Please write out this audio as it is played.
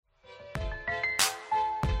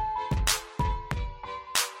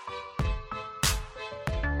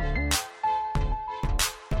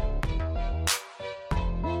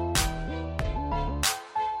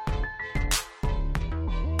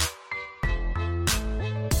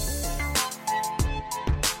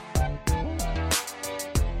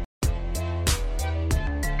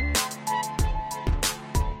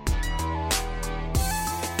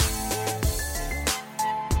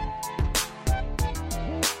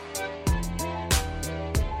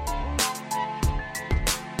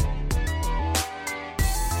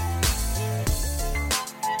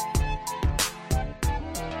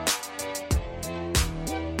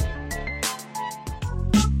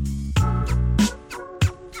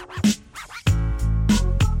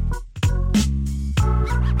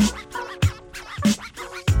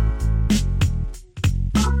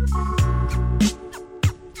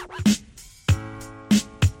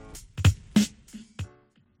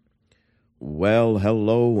Well,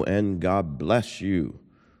 hello and God bless you.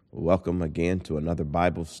 Welcome again to another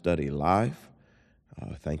Bible study live.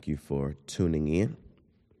 Thank you for tuning in.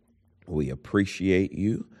 We appreciate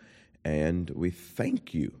you and we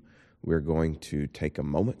thank you. We're going to take a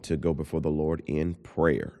moment to go before the Lord in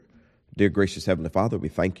prayer. Dear gracious Heavenly Father, we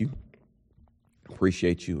thank you,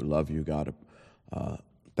 appreciate you, love you, God.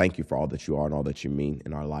 Thank you for all that you are and all that you mean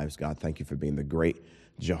in our lives, God. Thank you for being the great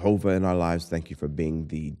Jehovah in our lives. Thank you for being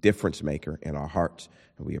the difference maker in our hearts.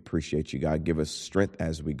 And we appreciate you, God. Give us strength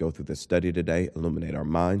as we go through this study today. Illuminate our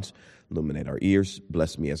minds, illuminate our ears.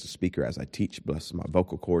 Bless me as a speaker as I teach. Bless my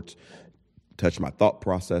vocal cords. Touch my thought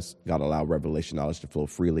process. God, allow revelation knowledge to flow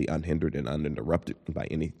freely, unhindered and uninterrupted by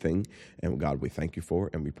anything. And God, we thank you for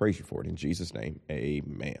it and we praise you for it. In Jesus' name,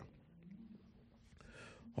 amen.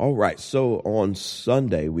 All right, so on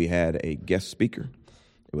Sunday, we had a guest speaker.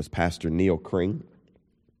 It was Pastor Neil Kring,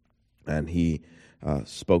 and he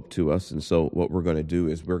spoke to us. And so what we're going to do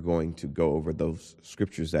is we're going to go over those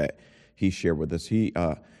scriptures that he shared with us. He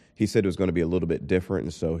said it was going to be a little bit different,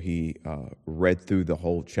 and so he read through the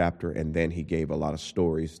whole chapter, and then he gave a lot of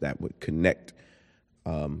stories that would connect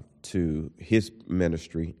to his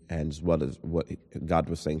ministry and as well as what God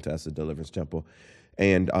was saying to us at Deliverance Temple.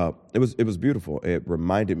 And it was beautiful. It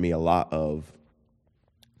reminded me a lot of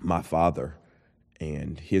my father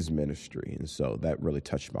and his ministry, and so that really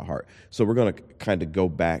touched my heart. So we're going to kind of go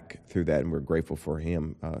back through that, and we're grateful for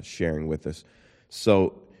him sharing with us.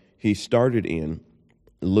 So he started in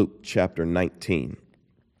Luke chapter 19,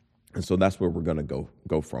 and so that's where we're going to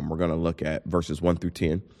go from. We're going to look at verses 1 through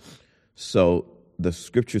 10. So the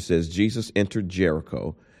scripture says, Jesus entered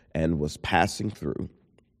Jericho and was passing through.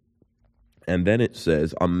 And then it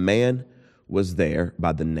says, a man was there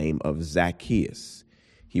by the name of Zacchaeus.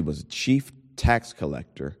 He was a chief tax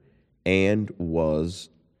collector and was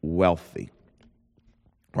wealthy.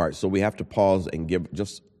 All right, so we have to pause and give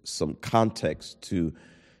just some context to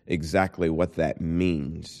exactly what that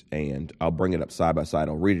means. And I'll bring it up side by side.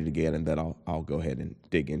 I'll read it again, and then I'll go ahead and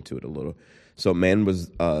dig into it a little. So a man was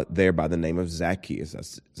there by the name of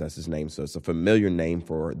Zacchaeus. That's his name. So it's a familiar name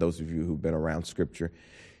for those of you who've been around Scripture.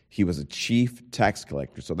 He was a chief tax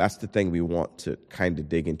collector. So that's the thing we want to kind of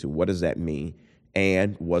dig into. What does that mean?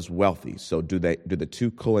 And was wealthy. So do the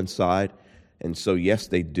two coincide? And so, yes,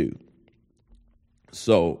 they do.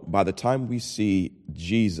 So by the time we see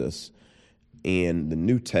Jesus in the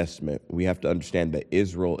New Testament, we have to understand that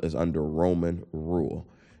Israel is under Roman rule.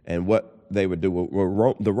 And what they would do,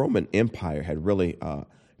 the Roman Empire had really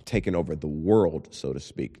taken over the world, so to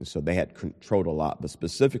speak. And so they had controlled a lot, but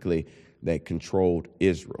specifically they controlled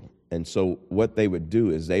Israel. And so what they would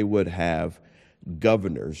do is they would have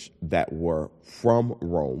governors that were from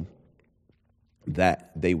Rome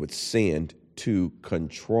that they would send to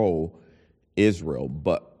control Israel,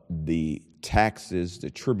 but the taxes,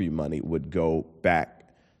 the tribute money would go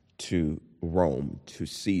back to Rome, to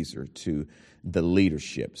Caesar, to the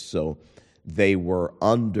leadership. So they were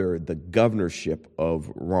under the governorship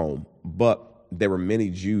of Rome, but there were many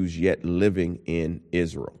Jews yet living in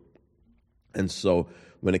Israel. And so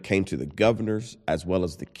when it came to the governors as well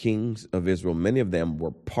as the kings of Israel, many of them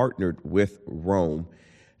were partnered with Rome,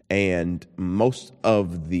 and most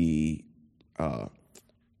of the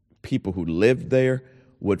people who lived there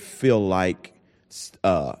would feel like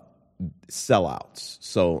sellouts.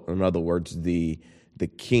 So in other words, the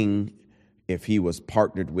king, if he was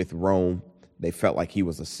partnered with Rome, they felt like he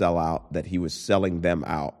was a sellout, that he was selling them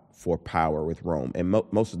out for power with Rome. And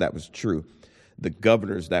most of that was true. The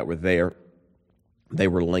governors that were there, they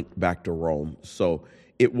were linked back to Rome. So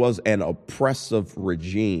it was an oppressive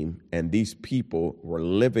regime, and these people were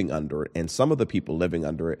living under it. And some of the people living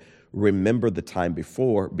under it remember the time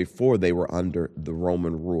before they were under the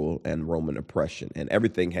Roman rule and Roman oppression. And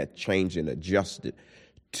everything had changed and adjusted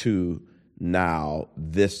to now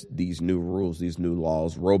these new rules, these new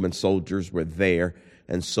laws. Roman soldiers were there.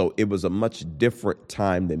 And so it was a much different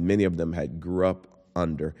time than many of them had grew up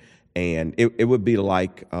under. And it would be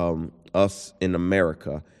like us in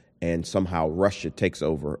America, and somehow Russia takes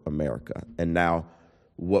over America. And now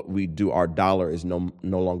what we do, our dollar is no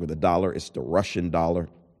longer the dollar, it's the Russian dollar.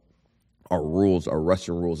 Our rules are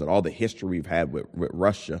Russian rules, and all the history we've had with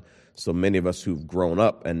Russia. So many of us who've grown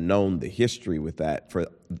up and known the history with that, for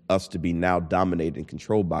us to be now dominated and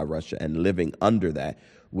controlled by Russia and living under that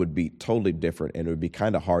would be totally different, and it would be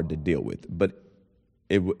kind of hard to deal with. But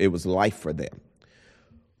it was life for them.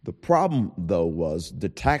 The problem, though, was the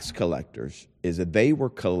tax collectors is that they were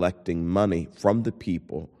collecting money from the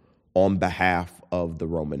people on behalf of the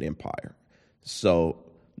Roman Empire. So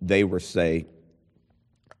they were, say,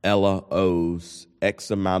 Ella owes X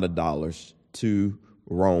amount of dollars to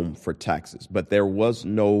Rome for taxes. But there was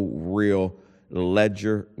no real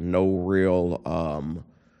ledger, no real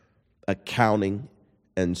accounting.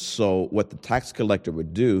 And so what the tax collector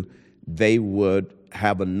would do, they would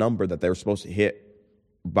have a number that they were supposed to hit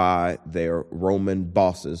by their Roman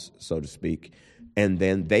bosses, so to speak, and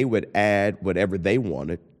then they would add whatever they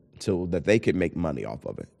wanted so that they could make money off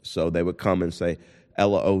of it. So they would come and say,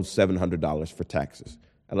 Ella owes $700 for taxes.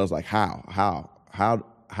 And I was like, how?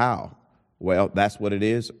 Well, that's what it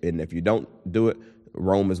is. And if you don't do it,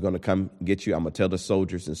 Rome is going to come get you. I'm going to tell the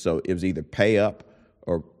soldiers. And so it was either pay up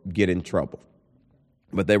or get in trouble.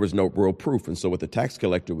 But there was no real proof. And so what the tax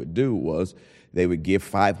collector would do was they would give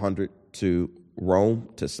 $500 to Rome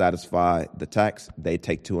to satisfy the tax. They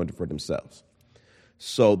take $200 for themselves.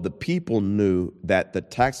 So the people knew that the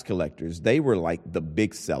tax collectors, they were like the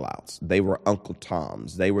big sellouts. They were Uncle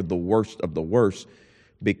Toms. They were the worst of the worst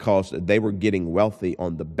because they were getting wealthy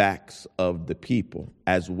on the backs of the people,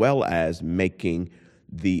 as well as making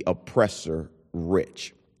the oppressor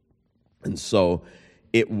rich. And so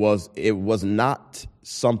it was not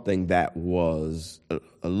something that was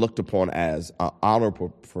looked upon as an honorable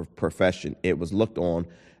profession. It was looked on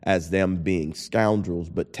as them being scoundrels,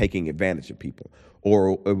 but taking advantage of people,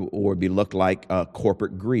 or it'd be looked like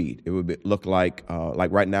corporate greed. It would look like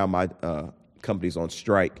right now my company's on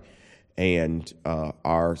strike, and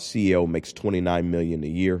our CEO makes $29 million a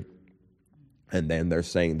year. And then they're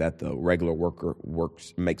saying that the regular worker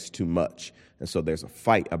makes too much. And so there's a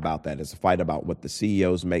fight about that. It's a fight about what the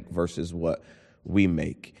CEOs make versus what we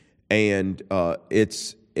make. And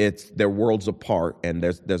it's they're worlds apart, and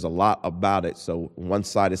there's a lot about it. So one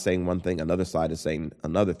side is saying one thing, another side is saying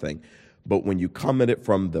another thing. But when you come at it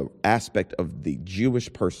from the aspect of the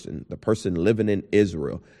Jewish person, the person living in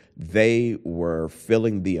Israel, they were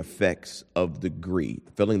feeling the effects of the greed,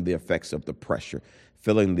 feeling the effects of the pressure,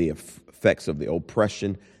 feeling the effects of the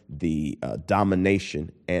oppression, the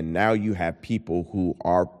domination. And now you have people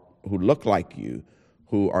who look like you,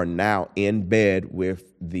 who are now in bed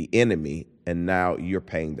with the enemy, and now you're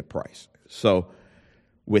paying the price. So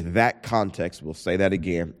with that context, we'll say that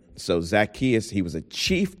again. So Zacchaeus, he was a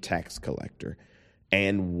chief tax collector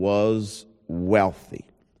and was wealthy,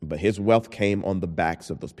 but his wealth came on the backs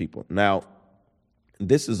of those people. Now,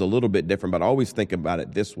 this is a little bit different, but I always think about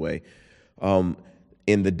it this way.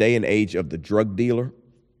 In the day and age of the drug dealer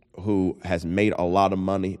who has made a lot of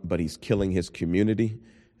money, but he's killing his community.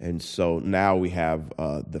 And so now we have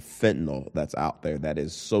the fentanyl that's out there that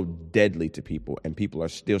is so deadly to people, and people are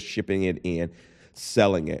still shipping it in,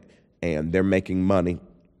 selling it, and they're making money.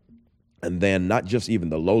 And then not just even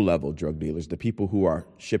the low-level drug dealers, the people who are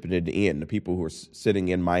shipping it in, the people who are sitting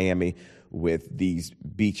in Miami with these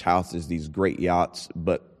beach houses, these great yachts,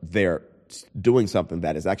 but they're doing something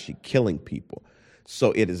that is actually killing people.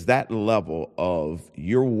 So it is that level of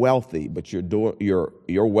you're wealthy, but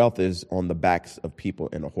your wealth is on the backs of people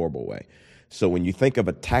in a horrible way. So when you think of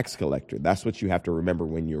a tax collector, that's what you have to remember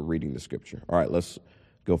when you're reading the scripture. All right, let's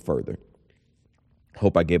go further.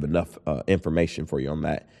 Hope I gave enough information for you on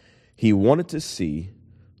that. He wanted to see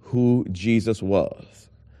who Jesus was,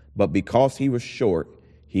 but because he was short,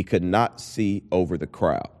 he could not see over the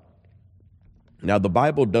crowd. Now, the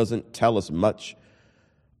Bible doesn't tell us much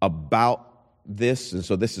about this, and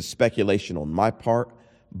so this is speculation on my part,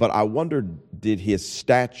 but I wonder, did his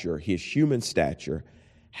stature, his human stature,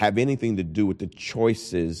 have anything to do with the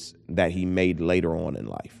choices that he made later on in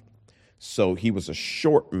life? So he was a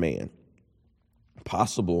short man.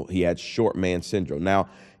 Possible he had short man syndrome. Now,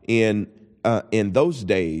 in those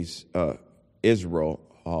days, Israel,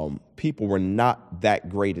 people were not that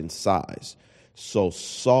great in size. So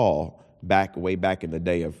Saul, way back in the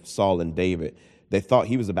day of Saul and David, they thought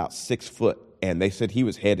he was about 6 foot, and they said he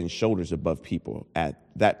was head and shoulders above people at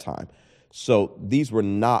that time. So these were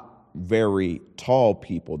not very tall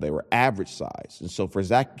people. They were average size. And so for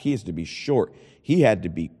Zacchaeus to be short, he had to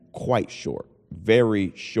be quite short,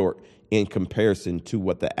 very short in comparison to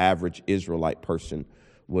what the average Israelite person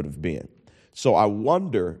would have been. So I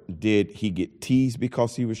wonder, did he get teased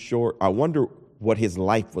because he was short? I wonder what his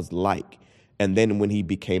life was like. And then when he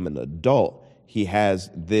became an adult, he has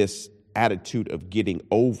this attitude of getting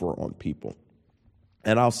over on people.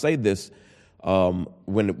 And I'll say this,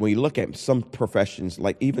 when we look at some professions,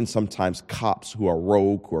 like even sometimes cops who are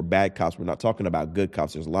rogue, who are bad cops, we're not talking about good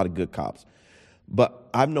cops. There's a lot of good cops. But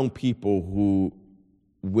I've known people who,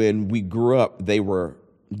 when we grew up, they were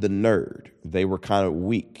the nerd. They were kind of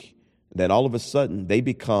weak. Then all of a sudden they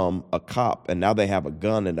become a cop, and now they have a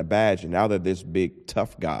gun and a badge, and now they're this big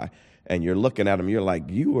tough guy. And you're looking at them, you're like,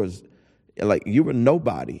 you were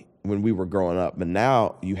nobody when we were growing up, but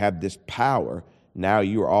now you have this power. Now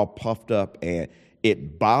you are all puffed up, and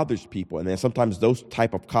it bothers people. And then sometimes those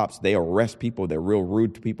type of cops, they arrest people. They're real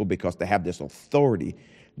rude to people because they have this authority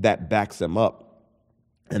that backs them up.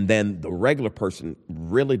 And then the regular person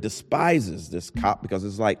really despises this cop because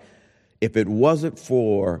it's like, if it wasn't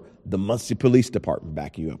for the Muncie Police Department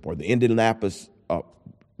backing you up, or the Indianapolis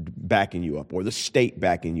backing you up, or the state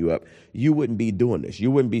backing you up, you wouldn't be doing this. You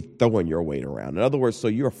wouldn't be throwing your weight around. In other words, so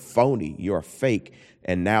you're phony, you're fake,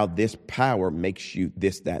 and now this power makes you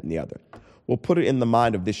this, that, and the other. Well, put it in the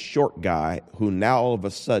mind of this short guy who now all of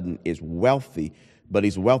a sudden is wealthy, but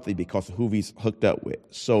he's wealthy because of who he's hooked up with.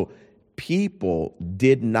 So people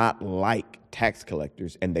did not like tax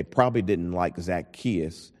collectors, and they probably didn't like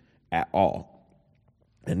Zacchaeus at all.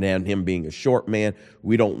 And then him being a short man,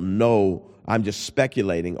 we don't know. I'm just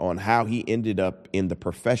speculating on how he ended up in the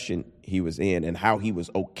profession he was in and how he was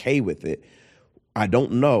okay with it. I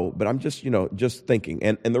don't know, but I'm just, just thinking.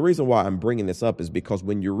 And the reason why I'm bringing this up is because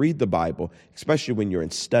when you read the Bible, especially when you're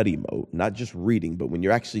in study mode, not just reading, but when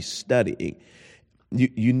you're actually studying,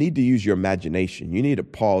 you need to use your imagination. You need to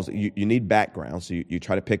pause. You need background. So you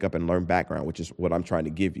try to pick up and learn background, which is what I'm trying to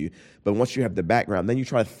give you. But once you have the background, then you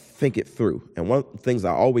try to think it through. And one of the things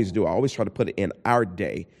I always do, I always try to put it in our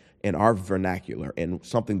day, in our vernacular, and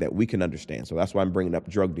something that we can understand. So that's why I'm bringing up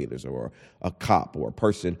drug dealers or a cop or a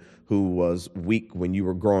person who was weak when you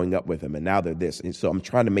were growing up with them, and now they're this. And so I'm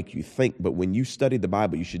trying to make you think. But when you study the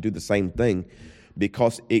Bible, you should do the same thing,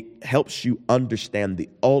 because it helps you understand the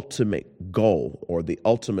ultimate goal or the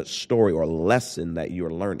ultimate story or lesson that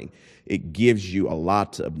you're learning. It gives you a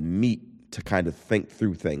lot of meat to kind of think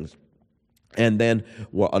through things. And then,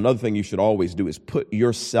 another thing you should always do is put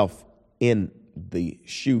yourself in the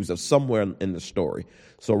shoes of somewhere in the story.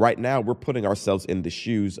 So right now we're putting ourselves in the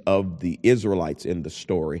shoes of the Israelites in the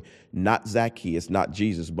story, not Zacchaeus, not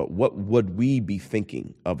Jesus, but what would we be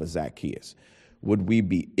thinking of a Zacchaeus? Would we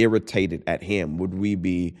be irritated at him? Would we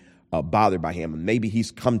be bothered by him? And maybe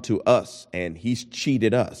he's come to us and he's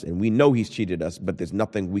cheated us, and we know he's cheated us, but there's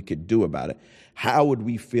nothing we could do about it. How would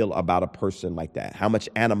we feel about a person like that? How much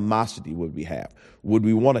animosity would we have? Would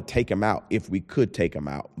we want to take him out if we could take him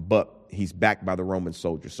out? But he's backed by the Roman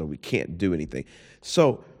soldiers, so we can't do anything.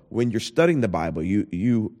 So when you're studying the Bible,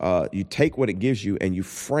 you take what it gives you and you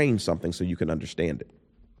frame something so you can understand it.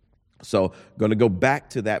 So I'm going to go back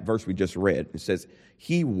to that verse we just read. It says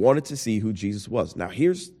he wanted to see who Jesus was. Now,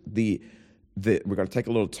 here's we're going to take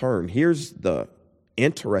a little turn. Here's the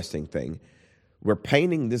interesting thing. We're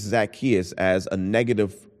painting this Zacchaeus as a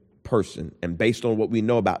negative person. And based on what we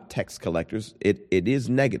know about tax collectors, it is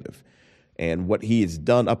negative. And what he has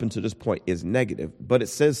done up until this point is negative. But it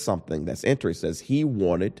says something that's interesting. It says he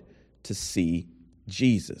wanted to see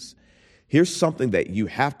Jesus. Here's something that you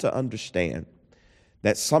have to understand,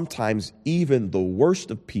 that sometimes even the worst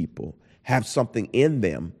of people have something in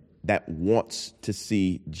them that wants to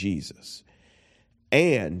see Jesus.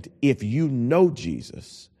 And if you know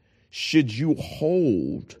Jesus, should you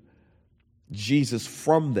hold Jesus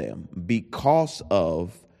from them because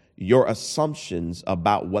of your assumptions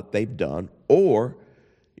about what they've done or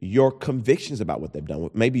your convictions about what they've done?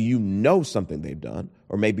 Maybe you know something they've done,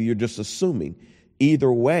 or maybe you're just assuming.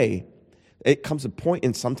 Either way, it comes a point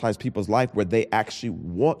in sometimes people's life where they actually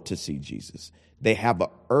want to see Jesus. They have an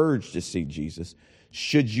urge to see Jesus.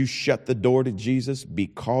 Should you shut the door to Jesus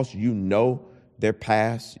because you know their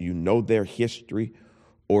past, you know their history,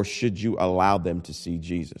 or should you allow them to see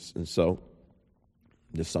Jesus? And so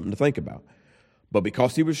there's something to think about. But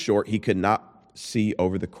because he was short, he could not see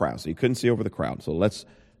over the crowd. So he couldn't see over the crowd. So let's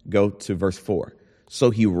go to verse 4. So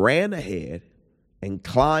he ran ahead and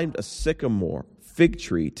climbed a sycamore fig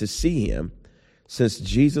tree to see him, since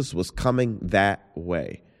Jesus was coming that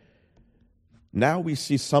way. Now we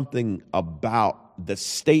see something about the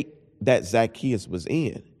state that Zacchaeus was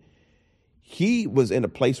in. He was in a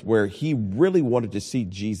place where he really wanted to see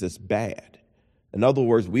Jesus bad. In other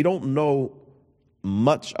words, we don't know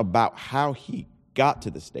much about how he got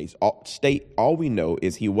to the state. All we know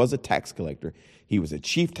is he was a tax collector. He was a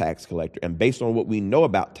chief tax collector. And based on what we know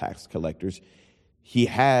about tax collectors, he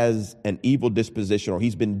has an evil disposition, or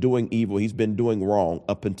he's been doing evil. He's been doing wrong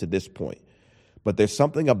up until this point. But there's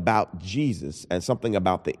something about Jesus and something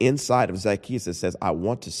about the inside of Zacchaeus that says, I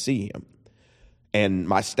want to see him. And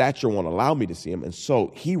my stature won't allow me to see him. And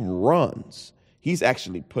so he runs. He's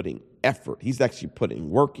actually putting effort. He's actually putting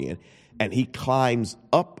work in. And he climbs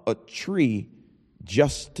up a tree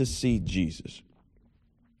just to see Jesus.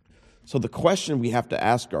 So the question we have to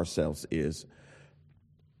ask ourselves is,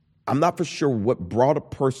 I'm not for sure what brought a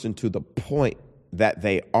person to the point that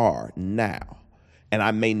they are now. And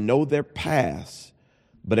I may know their past,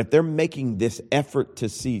 but if they're making this effort to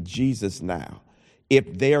see Jesus now,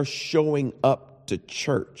 if they're showing up to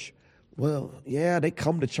church. Well, yeah, they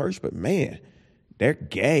come to church, but man, they're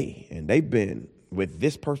gay and they've been with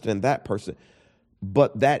this person and that person.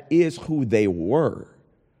 But that is who they were.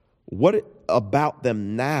 What about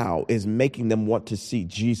them now is making them want to see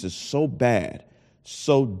Jesus so bad,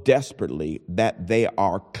 so desperately, that they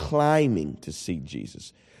are climbing to see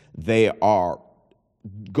Jesus. They are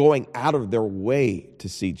going out of their way to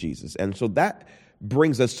see Jesus. And so that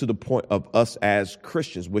brings us to the point of us as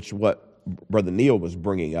Christians, which what Brother Neil was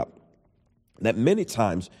bringing up, that many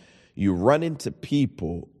times you run into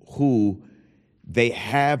people who they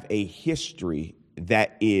have a history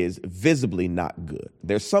that is visibly not good.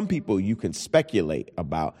 There's some people you can speculate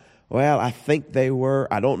about. Well, I think they were.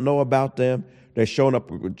 I don't know about them. They're showing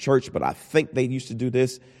up at church, but I think they used to do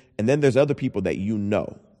this. And then there's other people that you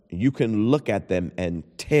know. You can look at them and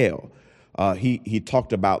tell. He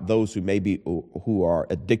talked about those who are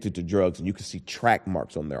addicted to drugs, and you can see track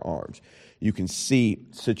marks on their arms. You can see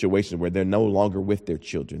situations where they're no longer with their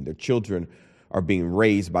children. Their children are being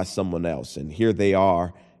raised by someone else, and here they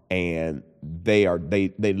are, and they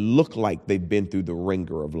look like they've been through the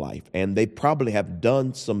ringer of life, and they probably have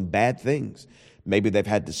done some bad things. Maybe they've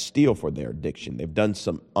had to steal for their addiction. They've done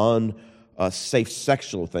some unsafe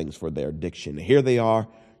sexual things for their addiction. Here they are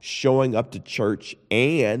showing up to church,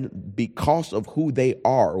 and because of who they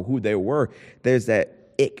are or who they were, there's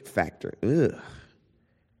that ick factor.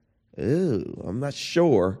 I'm not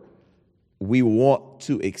sure we want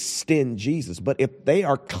to extend Jesus. But if they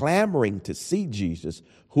are clamoring to see Jesus,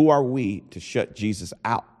 who are we to shut Jesus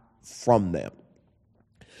out from them?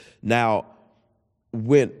 Now,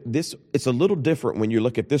 it's a little different when you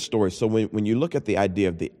look at this story. So when you look at the idea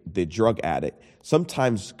of the drug addict,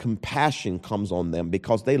 sometimes compassion comes on them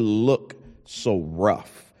because they look so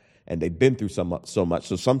rough and they've been through so much.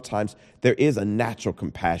 So sometimes there is a natural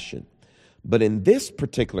compassion. But in this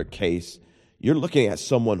particular case, you're looking at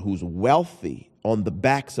someone who's wealthy on the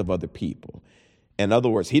backs of other people. In other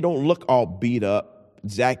words, he don't look all beat up.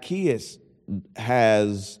 Zacchaeus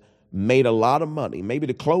has made a lot of money. Maybe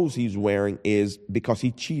the clothes he's wearing is because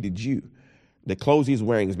he cheated you. The clothes he's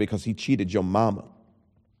wearing is because he cheated your mama,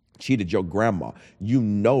 cheated your grandma. You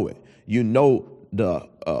know it. You know the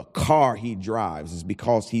car he drives is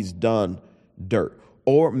because he's done dirt.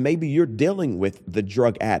 Or maybe you're dealing with the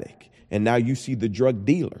drug addict, and now you see the drug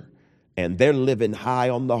dealer, and they're living high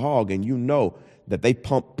on the hog, and you know that they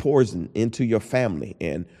pump poison into your family,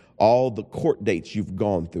 and all the court dates you've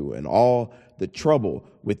gone through and all the trouble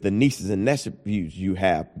with the nieces and nephews you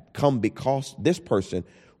have come because this person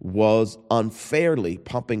was unfairly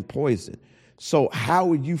pumping poison. So how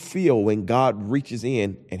would you feel when God reaches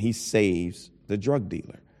in and he saves the drug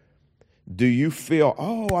dealer? Do you feel,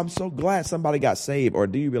 oh, I'm so glad somebody got saved? Or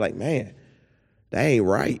do you be like, man, that ain't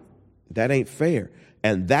right. That ain't fair.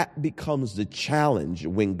 And that becomes the challenge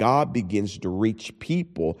when God begins to reach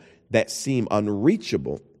people that seem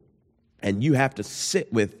unreachable. And you have to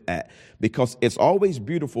sit with that, because it's always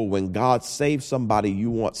beautiful when God saves somebody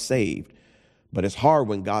you want saved, but it's hard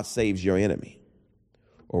when God saves your enemy,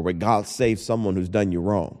 or when God saves someone who's done you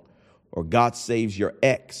wrong, or God saves your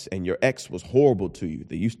ex, and your ex was horrible to you.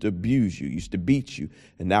 They used to abuse you, used to beat you,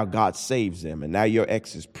 and now God saves them, and now your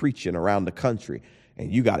ex is preaching around the country,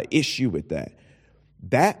 and you got an issue with that.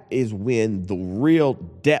 That is when the real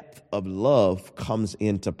depth of love comes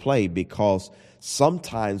into play, because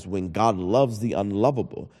sometimes when God loves the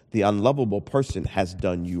unlovable person has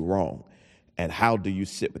done you wrong. And how do you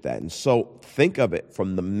sit with that? And so think of it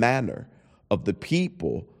from the manner of the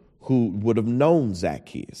people who would have known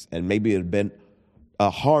Zacchaeus and maybe had been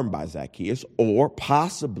harmed by Zacchaeus, or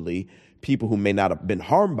possibly people who may not have been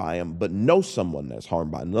harmed by him, but know someone that's harmed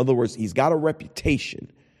by him. In other words, he's got a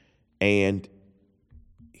reputation, and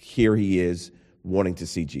here he is wanting to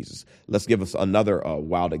see Jesus. Let's give us another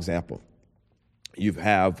wild example. You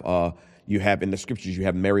have in the scriptures, you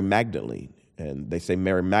have Mary Magdalene, and they say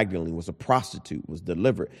Mary Magdalene was a prostitute, was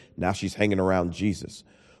delivered. Now she's hanging around Jesus.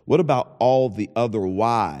 What about all the other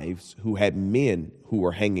wives who had men who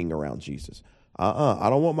were hanging around Jesus? I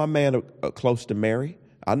don't want my man close to Mary.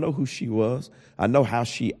 I know who she was. I know how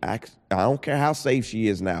she acts. I don't care how safe she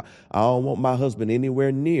is now. I don't want my husband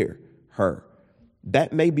anywhere near her.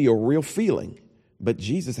 That may be a real feeling, but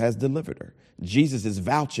Jesus has delivered her. Jesus is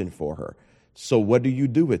vouching for her. So what do you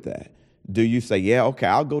do with that? Do you say, yeah, okay,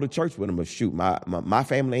 I'll go to church with him, but shoot, my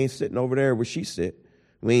family ain't sitting over there where she sit.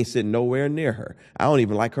 We ain't sitting nowhere near her. I don't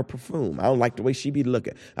even like her perfume. I don't like the way she be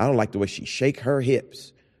looking. I don't like the way she shake her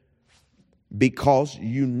hips. Because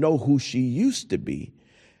you know who she used to be.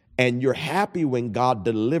 And you're happy when God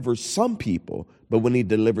delivers some people, but when he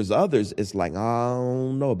delivers others, it's like, I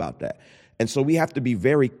don't know about that. And so we have to be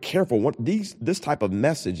very careful. This type of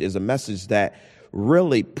message is a message that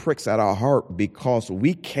really pricks at our heart, because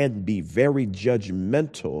we can be very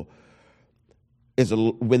judgmental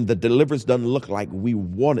when the deliverance doesn't look like we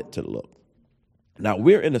want it to look. Now,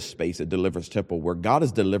 we're in a space at Deliverance Temple where God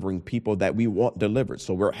is delivering people that we want delivered.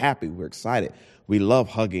 So we're happy. We're excited. We love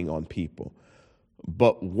hugging on people.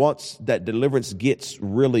 But once that deliverance gets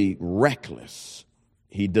really reckless,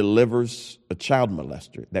 he delivers a child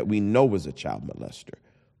molester that we know is a child molester.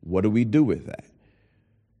 What do we do with that?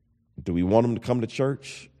 Do we want him to come to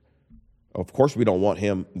church? Of course, we don't want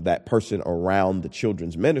that person around the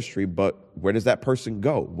children's ministry, but where does that person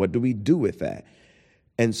go? What do we do with that?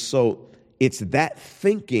 And so it's that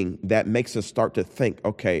thinking that makes us start to think,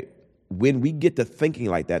 okay, when we get to thinking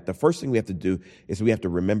like that, the first thing we have to do is we have to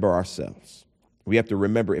remember ourselves. We have to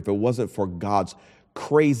remember, if it wasn't for God's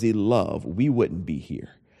crazy love, we wouldn't be here.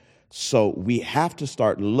 So we have to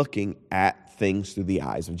start looking at things through the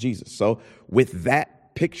eyes of Jesus. So with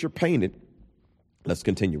that picture painted, let's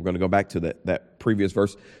continue. We're going to go back to that previous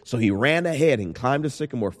verse. So he ran ahead and climbed a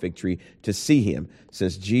sycamore fig tree to see him,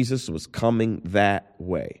 since Jesus was coming that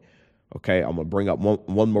way. Okay, I'm going to bring up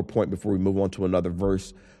one more point before we move on to another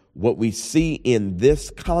verse. What we see in this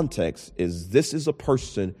context is this is a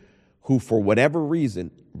person who, for whatever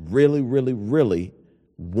reason, really, really, really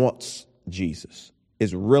wants Jesus,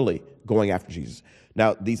 is really going after Jesus.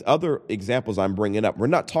 Now, these other examples I'm bringing up, we're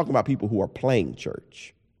not talking about people who are playing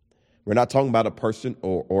church. We're not talking about a person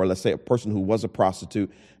or let's say a person who was a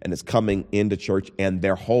prostitute and is coming into church and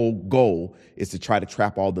their whole goal is to try to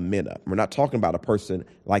trap all the men up. We're not talking about a person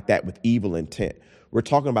like that with evil intent. We're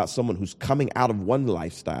talking about someone who's coming out of one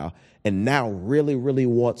lifestyle and now really, really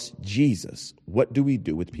wants Jesus. What do we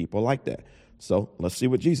do with people like that? So let's see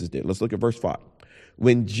what Jesus did. Let's look at verse 5.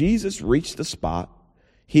 When Jesus reached the spot,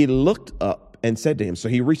 he looked up and said to him, so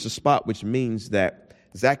he reached the spot, which means that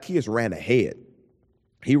Zacchaeus ran ahead.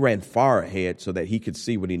 He ran far ahead so that he could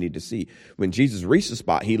see what he needed to see. When Jesus reached the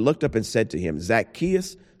spot, he looked up and said to him,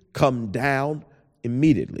 Zacchaeus, come down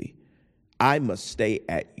immediately. I must stay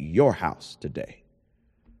at your house today.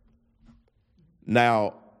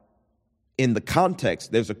 Now, in the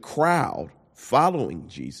context, there's a crowd following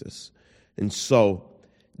Jesus. And so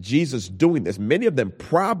Jesus doing this, many of them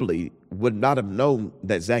probably would not have known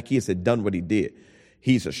that Zacchaeus had done what he did.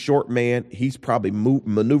 He's a short man. He's probably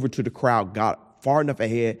maneuvered to the crowd, got far enough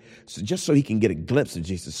ahead just so he can get a glimpse of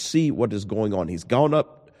Jesus, see what is going on. He's gone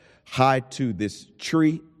up high to this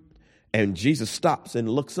tree, and Jesus stops and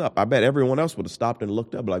looks up. I bet everyone else would have stopped and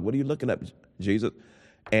looked up, like, what are you looking at, Jesus?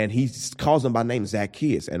 And he calls him by name,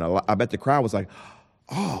 Zacchaeus. And I bet the crowd was like,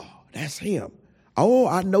 oh, that's him. Oh,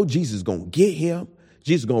 I know Jesus is going to get him.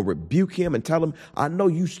 Jesus is going to rebuke him and tell him, I know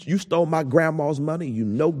you stole my grandma's money, you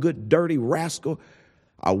no good, dirty rascal.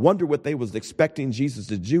 I wonder what they was expecting Jesus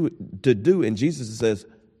to do. And Jesus says,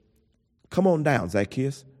 come on down,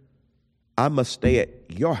 Zacchaeus. I must stay at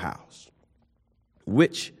your house,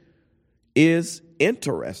 which is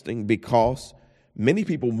interesting because many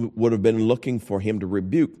people would have been looking for him to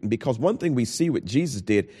rebuke. Because one thing we see what Jesus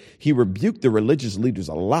did, he rebuked the religious leaders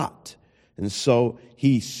a lot. And so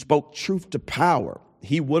he spoke truth to power.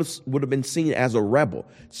 He would have been seen as a rebel,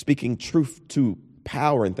 speaking truth to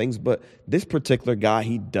power and things, but this particular guy,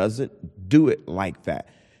 he doesn't do it like that.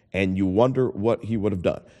 And you wonder what he would have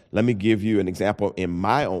done. Let me give you an example in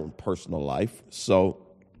my own personal life. So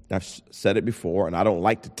I've said it before, and I don't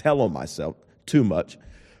like to tell on myself too much,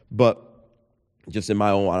 but just in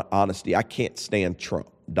my own honesty, I can't stand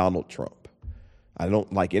Donald Trump. I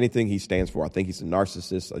don't like anything he stands for. I think he's a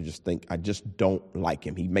narcissist. I just don't like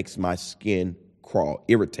him. He makes my skin crawl,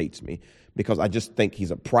 irritates me, because I just think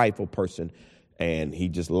he's a prideful person. And he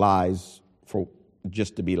just lies for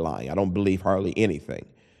just to be lying. I don't believe hardly anything.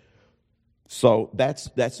 So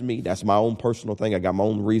that's me. That's my own personal thing. I got my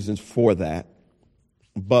own reasons for that.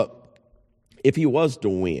 But if he was to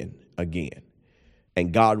win again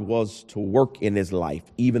and God was to work in his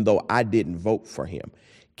life, even though I didn't vote for him,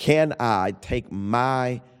 can I take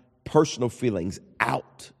my personal feelings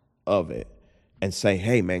out of it and say,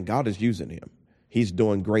 hey, man, God is using him. He's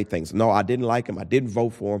doing great things. No, I didn't like him. I didn't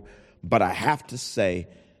vote for him. But I have to say,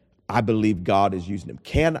 I believe God is using him.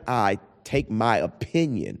 Can I take my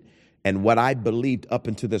opinion and what I believed up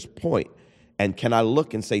until this point, and can I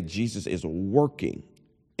look and say Jesus is working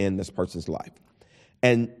in this person's life?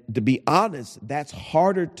 And to be honest, that's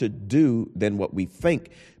harder to do than what we think,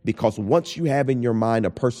 because once you have in your mind a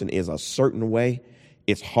person is a certain way,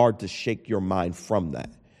 it's hard to shake your mind from that.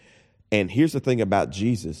 And here's the thing about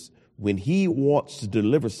Jesus. When he wants to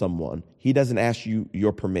deliver someone, he doesn't ask you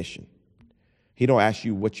your permission. He don't ask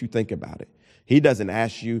you what you think about it. He doesn't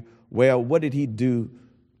ask you Well, what did he do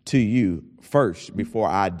to you first before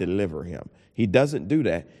I deliver him? He doesn't do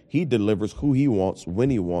that. He delivers who he wants, when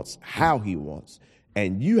he wants, how he wants.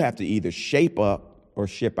 And you have to either shape up or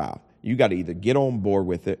ship out. You got to either get on board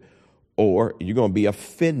with it or you're going to be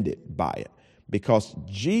offended by it, because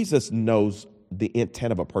Jesus knows the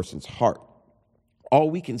intent of a person's heart. All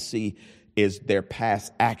we can see is their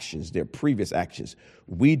past actions, their previous actions.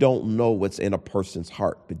 We don't know what's in a person's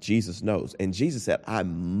heart, but Jesus knows. And Jesus said, I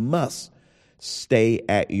must stay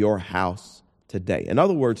at your house today. In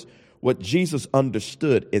other words, what Jesus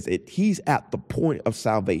understood is that he's at the point of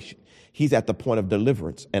salvation. He's at the point of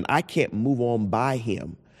deliverance, and I can't move on by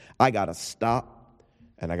him. I got to stop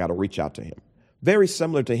and I got to reach out to him. Very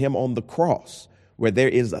similar to him on the cross, where there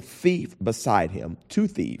is a thief beside him, two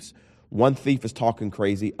thieves. One thief is talking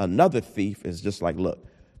crazy. Another thief is just like, look,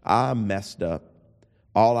 I messed up.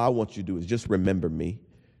 All I want you to do is just remember me.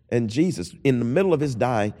 And Jesus, in the middle of his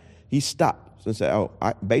dying, he stopped and said,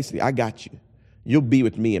 I got you. You'll be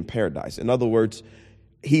with me in paradise. In other words,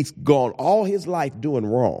 he's gone all his life doing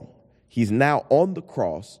wrong. He's now on the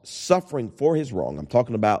cross suffering for his wrong. I'm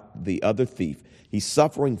talking about the other thief. He's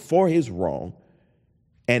suffering for his wrong.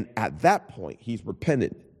 And at that point, he's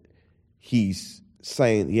repented. He's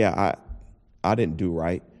saying, yeah, I didn't do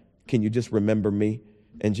right. Can you just remember me?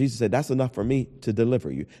 And Jesus said, that's enough for me to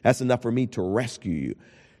deliver you. That's enough for me to rescue you.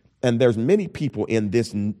 And there's many people in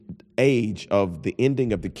this age of the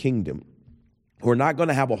ending of the kingdom who are not going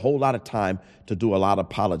to have a whole lot of time to do a lot of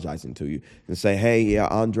apologizing to you and say, hey, yeah,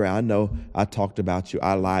 Andre, I know I talked about you.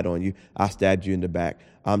 I lied on you. I stabbed you in the back.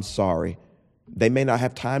 I'm sorry. They may not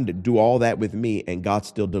have time to do all that with me, and God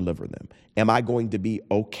still deliver them. Am I going to be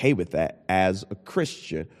okay with that as a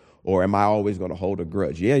Christian, or am I always going to hold a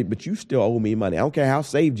grudge? Yeah, but you still owe me money. I don't care how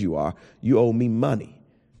saved you are. You owe me money.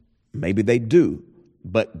 Maybe they do,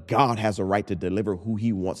 but God has a right to deliver who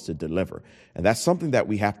he wants to deliver. And that's something that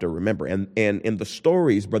we have to remember. And in the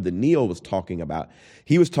stories Brother Neil was talking about,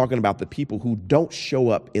 he was talking about the people who don't show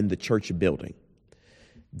up in the church building.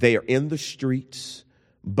 They are in the streets,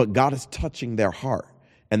 but God is touching their heart.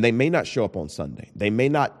 And they may not show up on Sunday. They may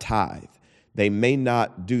not tithe. They may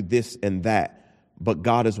not do this and that, but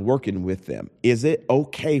God is working with them. Is it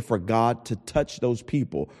okay for God to touch those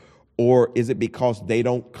people? Or is it because they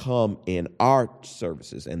don't come in our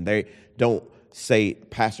services and they don't say,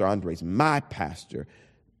 Pastor Andre's my pastor,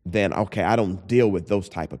 then, okay, I don't deal with those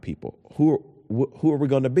type of people. Who are we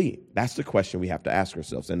going to be? That's the question we have to ask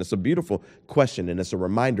ourselves. And it's a beautiful question, and it's a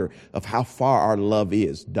reminder of how far our love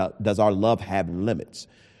is. Does our love have limits?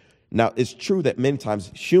 Now, it's true that many times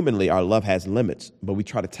humanly our love has limits, but we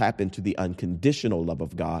try to tap into the unconditional love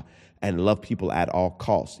of God and love people at all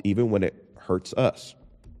costs, even when it hurts us.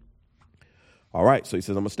 All right, so he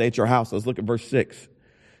says, I'm going to stay at your house. Let's look at verse 6.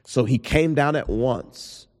 So he came down at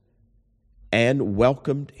once and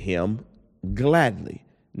welcomed him gladly.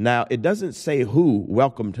 Now, it doesn't say who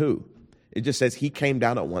welcomed who. It just says he came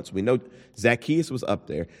down at once. We know Zacchaeus was up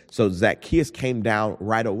there, so Zacchaeus came down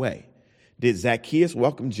right away. Did Zacchaeus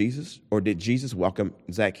welcome Jesus, or did Jesus welcome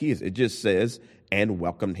Zacchaeus? It just says, and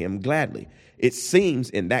welcomed him gladly. It seems,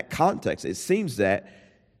 in that context, it seems that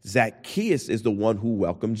Zacchaeus is the one who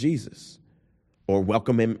welcomed Jesus, or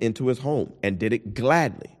welcomed him into his home and did it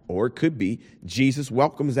gladly. Or it could be Jesus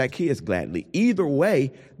welcomed Zacchaeus gladly. Either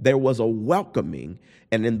way, there was a welcoming,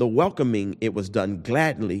 and in the welcoming, it was done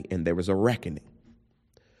gladly, and there was a reckoning.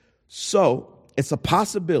 So it's a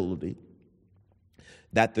possibility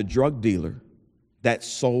that the drug dealer that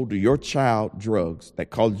sold your child drugs, that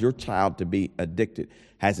caused your child to be addicted,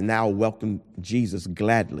 has now welcomed Jesus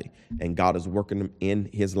gladly, and God is working in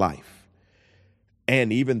his life.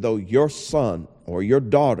 And even though your son or your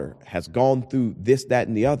daughter has gone through this, that,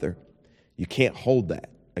 and the other, you can't hold that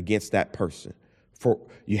against that person.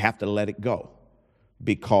 You have to let it go,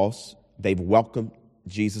 because they've welcomed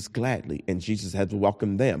Jesus gladly, and Jesus has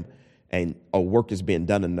welcomed them, and a work is being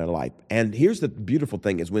done in their life. And here's the beautiful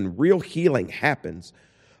thing is when real healing happens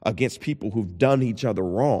against people who've done each other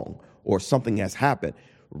wrong, or something has happened,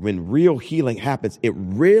 when real healing happens, it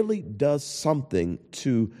really does something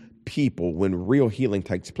to people when real healing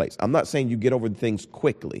takes place. I'm not saying you get over things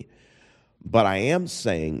quickly, but I am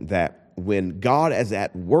saying that when God is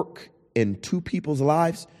at work in two people's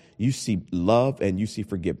lives, you see love and you see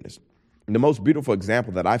forgiveness. And the most beautiful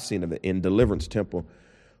example that I've seen of it in Deliverance Temple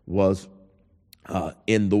was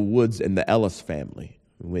in the Woods and the Ellis family.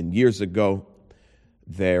 When years ago,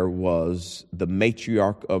 there was the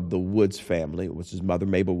matriarch of the Woods family, which is Mother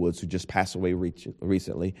Mabel Woods, who just passed away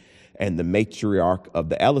recently, and the matriarch of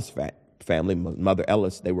the Ellis family, Mother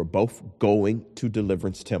Ellis. They were both going to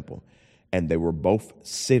Deliverance Temple. and they were both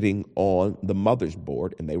sitting on the mother's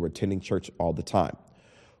board, and they were attending church all the time.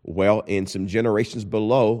 Well, in some generations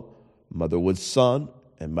below, Mother Wood's son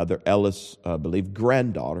and Mother Ellis, I believe,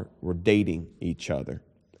 granddaughter were dating each other.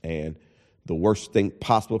 And the worst thing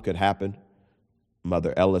possible could happen,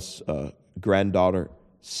 Mother Ellis' granddaughter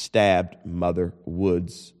stabbed Mother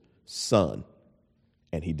Wood's son,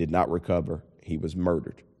 and he did not recover. He was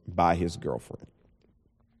murdered by his girlfriend.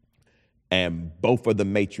 And both of the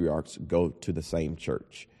matriarchs go to the same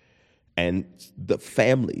church. And the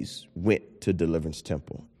families went to Deliverance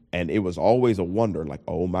Temple. And it was always a wonder, like,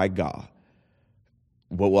 oh, my God,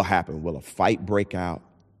 what will happen? Will a fight break out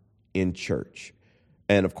in church?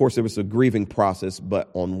 And, of course, it was a grieving process. But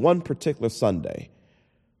on one particular Sunday,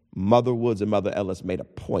 Mother Woods and Mother Ellis made a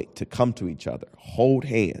point to come to each other, hold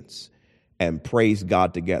hands, and praise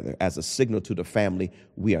God together as a signal to the family,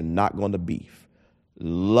 we are not going to beef.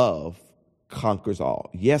 Love conquers all.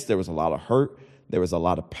 Yes, there was a lot of hurt. There was a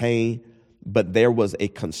lot of pain. But there was a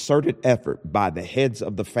concerted effort by the heads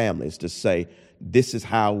of the families to say, this is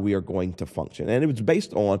how we are going to function. And it was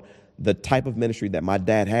based on the type of ministry that my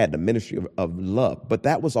dad had, the ministry of love. But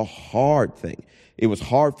that was a hard thing. It was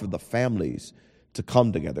hard for the families to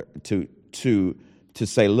come together, to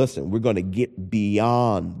say, listen, we're going to get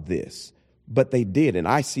beyond this. But they did. And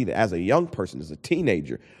I see that as a young person, as a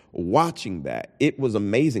teenager, watching that, it was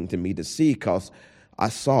amazing to me to see, because I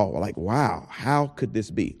saw, like, wow, how could this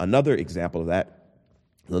be? Another example of that,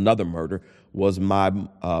 another murder, was my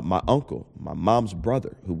uncle, my mom's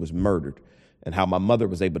brother, who was murdered, and how my mother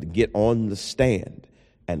was able to get on the stand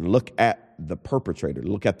and look at the perpetrator,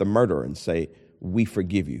 look at the murderer, and say, we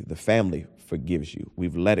forgive you. The family forgives you.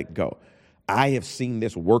 We've let it go. I have seen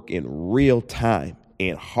this work in real time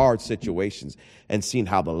in hard situations and seen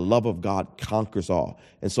how the love of God conquers all.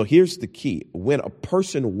 And so here's the key. When a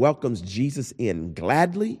person welcomes Jesus in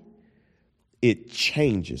gladly, it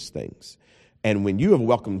changes things. And when you have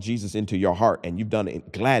welcomed Jesus into your heart and you've done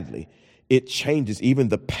it gladly, it changes even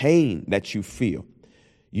the pain that you feel.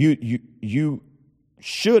 You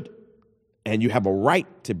should, and you have a right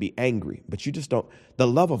to be angry, but you just don't. The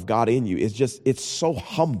love of God in you is just, it's so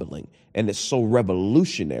humbling and it's so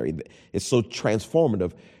revolutionary. It's so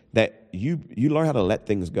transformative that you learn how to let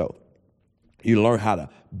things go. You learn how to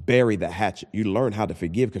bury the hatchet. You learn how to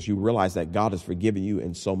forgive because you realize that God has forgiven you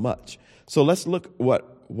in so much. So let's look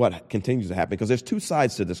what continues to happen, because there's two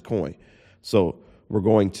sides to this coin. So we're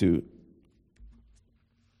going to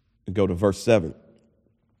go to verse 7.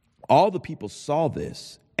 All the people saw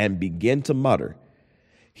this and began to mutter,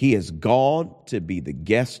 he has gone to be the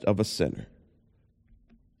guest of a sinner.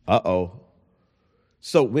 Uh-oh.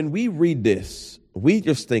 So when we read this, we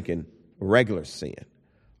just thinking regular sin.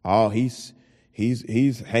 Oh, he's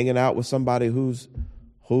hanging out with somebody who's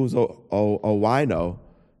a wino.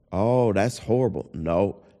 Oh, that's horrible.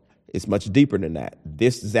 No, it's much deeper than that.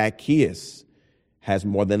 This Zacchaeus has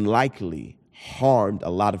more than likely harmed a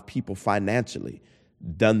lot of people financially,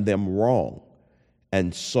 done them wrong.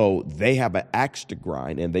 And so they have an axe to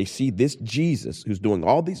grind, and they see this Jesus who's doing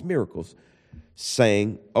all these miracles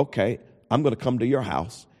saying, okay, I'm going to come to your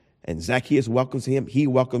house. And Zacchaeus welcomes him. He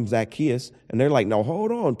welcomes Zacchaeus. And they're like, no,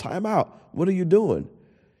 hold on, time out. What are you doing?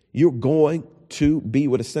 You're going to be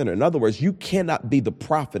with a sinner. In other words, you cannot be the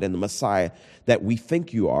prophet and the Messiah that we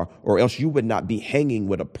think you are, or else you would not be hanging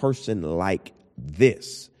with a person like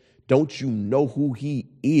this. Don't you know who he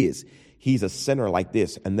is? He's a sinner like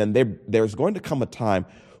this. And then there's going to come a time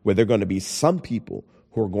where there are going to be some people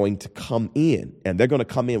who are going to come in, and they're going to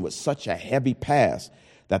come in with such a heavy past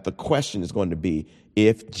that the question is going to be,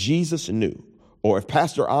 if Jesus knew, or if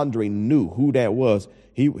Pastor Andre knew who that was,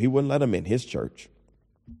 he wouldn't let him in his church.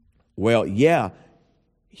 Well, yeah,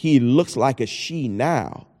 he looks like a she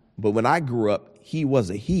now, but when I grew up, he was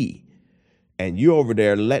a he. And you over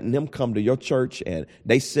there letting them come to your church and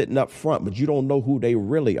they sitting up front, but you don't know who they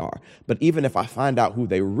really are. But even if I find out who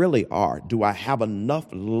they really are, do I have enough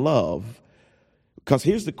love? Because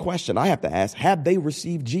here's the question I have to ask. Have they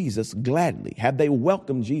received Jesus gladly? Have they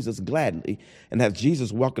welcomed Jesus gladly? And has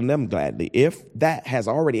Jesus welcomed them gladly? If that has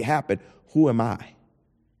already happened, who am I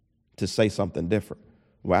to say something different?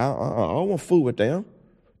 Well, I don't want to fool with them.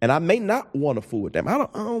 And I may not want to fool with them. I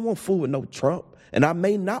don't want to fool with no Trump. And I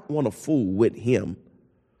may not want to fool with him.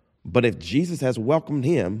 But if Jesus has welcomed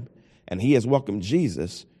him and he has welcomed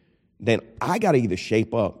Jesus, then I got to either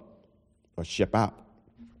shape up or ship out.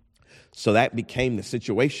 So that became the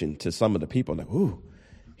situation to some of the people. Like, ooh,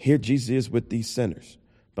 here Jesus is with these sinners.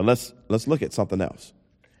 But let's look at something else.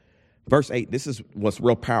 Verse 8, this is what's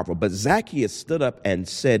real powerful. But Zacchaeus stood up and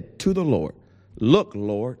said to the Lord, look,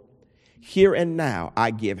 Lord, here and now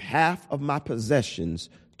I give half of my possessions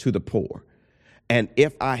to the poor. And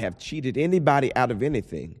if I have cheated anybody out of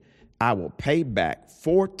anything, I will pay back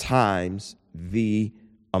 4 times the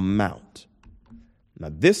amount. Now,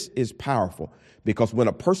 this is powerful because when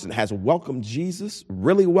a person has welcomed Jesus,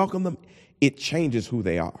 really welcomed them, it changes who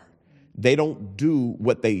they are. They don't do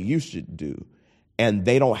what they used to do, and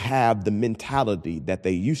they don't have the mentality that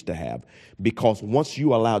they used to have, because once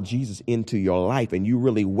you allow Jesus into your life and you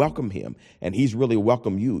really welcome him and he's really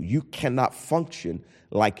welcomed you, you cannot function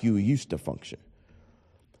like you used to function.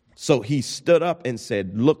 So he stood up and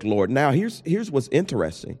said, look, Lord, now here's what's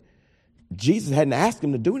interesting. Jesus hadn't asked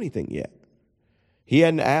him to do anything yet. He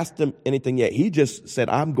hadn't asked him anything yet. He just said,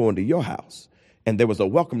 I'm going to your house. And there was a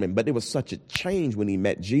welcoming, but it was such a change when he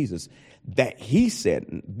met Jesus that he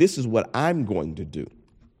said, this is what I'm going to do.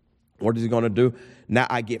 What is he going to do? Now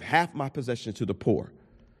I give half my possessions to the poor.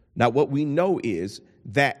 Now what we know is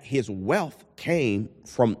that his wealth came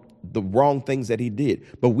from the wrong things that he did,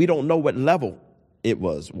 but we don't know what level it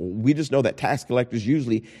was. We just know that tax collectors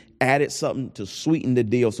usually added something to sweeten the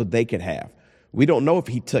deal so they could have. We don't know if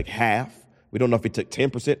he took half. We don't know if he took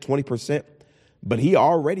 10%, 20%. But he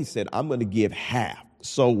already said, I'm going to give half.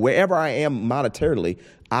 So wherever I am monetarily,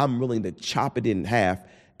 I'm willing to chop it in half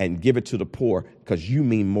and give it to the poor because you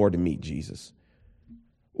mean more to me, Jesus.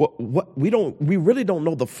 We really don't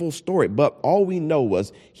know the full story, but all we know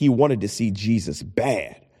was he wanted to see Jesus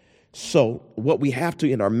bad. So what we have to,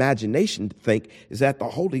 in our imagination, think is that the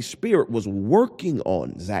Holy Spirit was working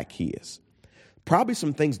on Zacchaeus. Probably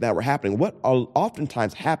some things that were happening. What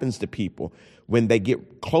oftentimes happens to people when they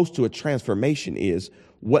get close to a transformation is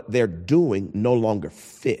what they're doing no longer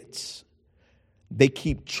fits. They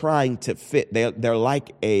keep trying to fit. They're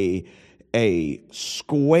like a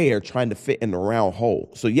square trying to fit in a round hole.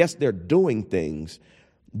 So yes, they're doing things,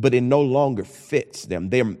 but it no longer fits them.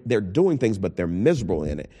 They're doing things, but they're miserable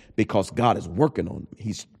in it because God is working on them.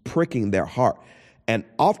 He's pricking their heart. And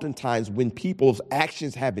oftentimes when people's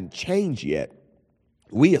actions haven't changed yet,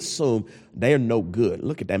 we assume they're no good.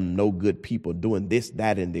 Look at them no good people doing this,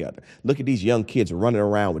 that, and the other. Look at these young kids running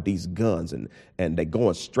around with these guns and they're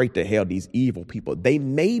going straight to hell, these evil people. They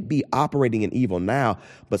may be operating in evil now,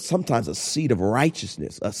 but sometimes a seed of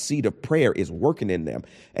righteousness, a seed of prayer is working in them,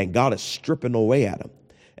 and God is stripping away at them.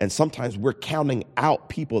 And sometimes we're counting out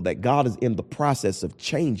people that God is in the process of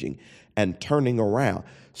changing and turning around.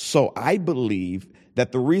 So I believe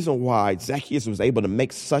that the reason why Zacchaeus was able to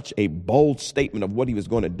make such a bold statement of what he was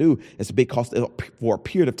going to do is because for a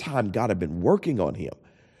period of time, God had been working on him.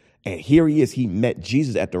 And here he is. He met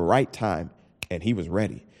Jesus at the right time, and he was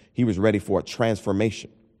ready. He was ready for a transformation.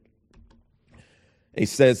 He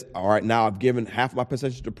says, all right, now I've given half my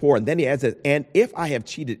possessions to the poor. And then he adds, and if I have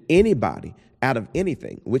cheated anybody out of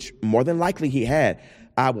anything, which more than likely he had,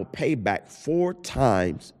 I will pay back 4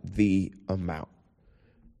 times the amount.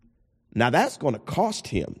 Now, that's going to cost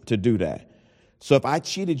him to do that. So if I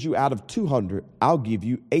cheated you out of 200, I'll give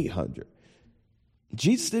you 800.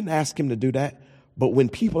 Jesus didn't ask him to do that. But when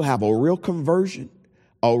people have a real conversion,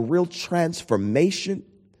 a real transformation,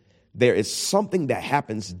 there is something that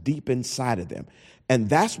happens deep inside of them. And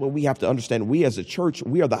that's what we have to understand. We as a church,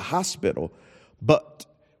 we are the hospital, but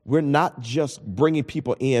we're not just bringing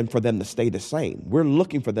people in for them to stay the same. We're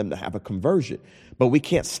looking for them to have a conversion, but we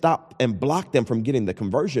can't stop and block them from getting the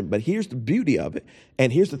conversion. But here's the beauty of it.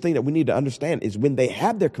 And here's the thing that we need to understand is when they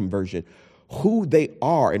have their conversion, who they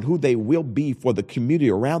are and who they will be for the community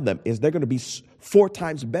around them is they're going to be 4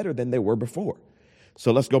 times better than they were before.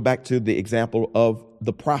 So let's go back to the example of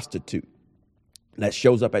the prostitute that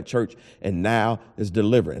shows up at church and now is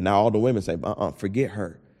delivered. And now all the women say, forget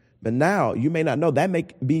her. But now you may not know that may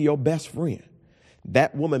be your best friend.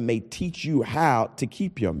 That woman may teach you how to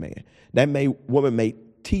keep your man. Woman may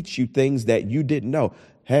teach you things that you didn't know.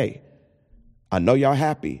 Hey, I know y'all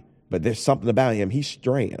happy, but there's something about him. He's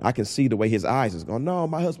straying. I can see the way his eyes is going. No,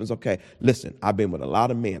 my husband's okay. Listen, I've been with a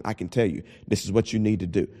lot of men. I can tell you this is what you need to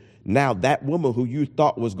do. Now that woman who you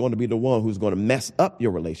thought was going to be the one who's going to mess up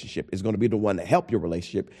your relationship is going to be the one to help your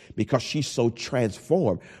relationship because she's so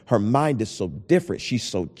transformed. Her mind is so different. She's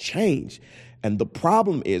so changed. And the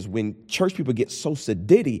problem is when church people get so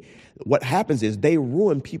sedity, what happens is they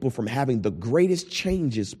ruin people from having the greatest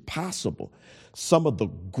changes possible. Some of the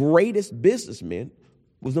greatest businessmen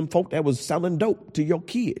was them folk that was selling dope to your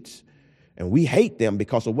kids. And we hate them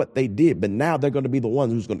because of what they did. But now they're going to be the one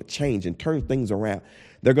who's going to change and turn things around.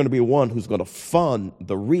 They're going to be one who's going to fund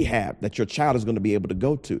the rehab that your child is going to be able to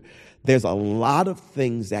go to. There's a lot of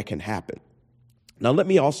things that can happen. Now, let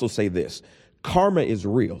me also say this. Karma is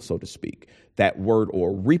real, so to speak. That word,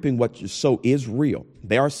 or reaping what you sow, is real.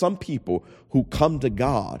 There are some people who come to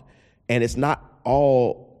God and it's not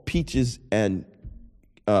all peaches and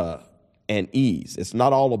and ease. It's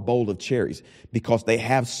not all a bowl of cherries because they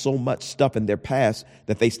have so much stuff in their past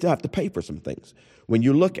that they still have to pay for some things. When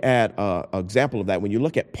you look at an example of that, when you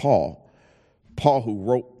look at Paul who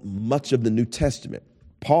wrote much of the New Testament,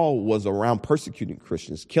 Paul was around persecuting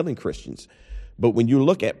Christians, killing Christians. But when you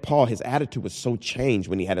look at Paul, his attitude was so changed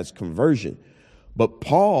when he had his conversion. But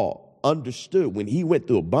Paul understood when he went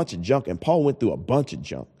through a bunch of junk, and Paul went through a bunch of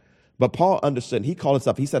junk. But Paul understood, and he called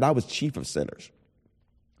himself, he said, I was chief of sinners.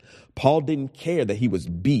 Paul didn't care that he was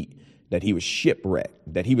beat, that he was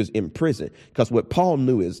shipwrecked, that he was in prison. Because what Paul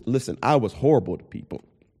knew is, listen, I was horrible to people.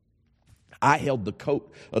 I held the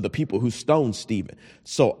coat of the people who stoned Stephen.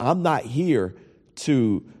 So I'm not here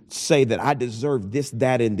to say that I deserve this,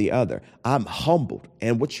 that, and the other. I'm humbled.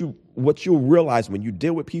 And what you'll realize when you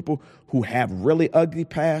deal with people who have really ugly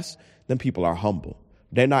past, then people are humble.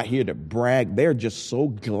 They're not here to brag. They're just so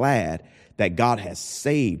glad that God has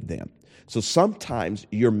saved them. So sometimes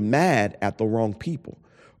you're mad at the wrong people,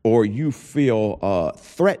 or you feel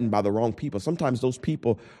threatened by the wrong people. Sometimes those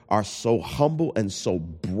people are so humble and so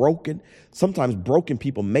broken. Sometimes broken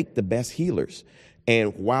people make the best healers.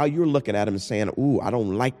 And while you're looking at them and saying, ooh, I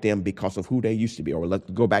don't like them because of who they used to be, or let's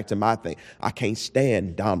go back to my thing. I can't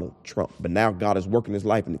stand Donald Trump, but now God is working his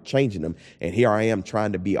life and changing him. And here I am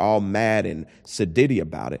trying to be all mad and sedity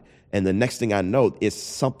about it. And the next thing I know is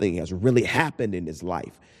something has really happened in his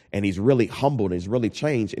life. And he's really humbled and he's really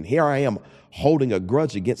changed. And here I am holding a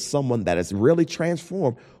grudge against someone that is really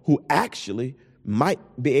transformed, who actually might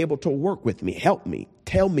be able to work with me, help me,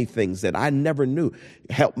 tell me things that I never knew,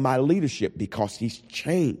 help my leadership because he's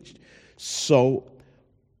changed. So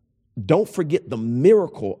don't forget the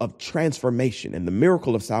miracle of transformation and the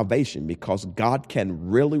miracle of salvation, because God can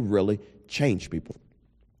really, really change people.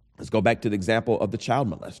 Let's go back to the example of the child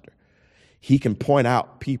molester. He can point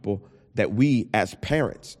out people that we as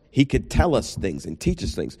parents, he could tell us things and teach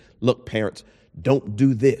us things. Look, parents, don't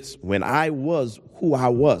do this. When I was who I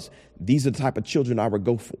was, these are the type of children I would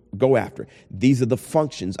go after. These are the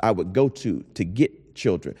functions I would go to get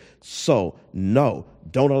children. So no,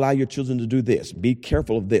 don't allow your children to do this. Be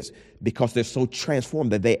careful of this, because they're so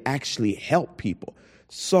transformed that they actually help people.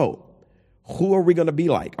 So who are we going to be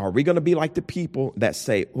like? Are we going to be like the people that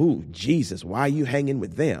say, ooh, Jesus, why are you hanging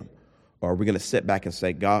with them? Or are we going to sit back and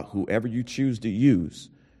say, God, whoever you choose to use,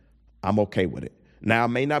 I'm okay with it. Now, I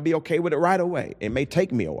may not be okay with it right away. It may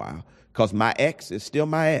take me a while, because my ex is still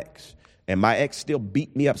my ex, and my ex still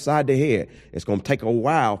beat me upside the head. It's going to take a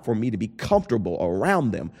while for me to be comfortable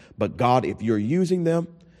around them. But God, if you're using them,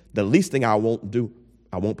 the least thing I won't do,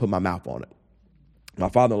 I won't put my mouth on it. My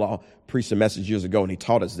father-in-law preached a message years ago, and he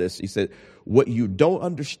taught us this. He said, what you don't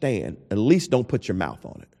understand, at least don't put your mouth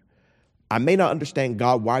on it. I may not understand,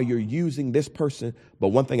 God, why you're using this person, but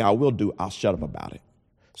one thing I will do, I'll shut up about it.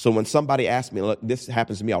 So when somebody asks me, look, this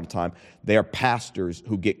happens to me all the time. There are pastors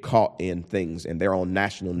who get caught in things, and they're on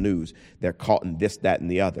national news. They're caught in this, that, and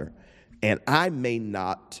the other. And I may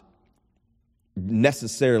not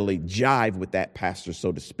necessarily jive with that pastor,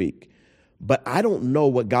 so to speak. But I don't know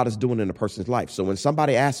what God is doing in a person's life. So when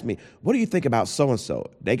somebody asks me, what do you think about so-and-so?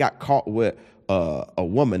 They got caught with a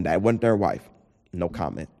woman that wasn't their wife. No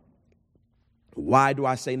comment. Why do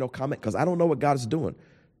I say no comment? Because I don't know what God is doing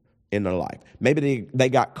in their life. Maybe they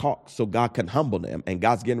got caught so God can humble them, and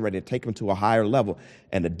God's getting ready to take them to a higher level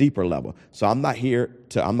and a deeper level. So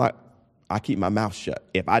I keep my mouth shut.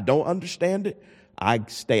 If I don't understand it, I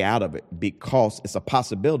stay out of it, because it's a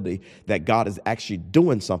possibility that God is actually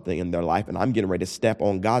doing something in their life, and I'm getting ready to step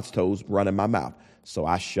on God's toes, running my mouth. So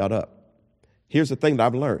I shut up. Here's the thing that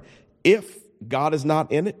I've learned. If God is not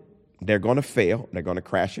in it, they're going to fail. They're going to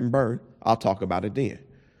crash and burn. I'll talk about it then.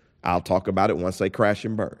 I'll talk about it once they crash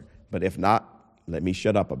and burn. But if not, let me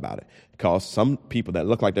shut up about it. Because some people that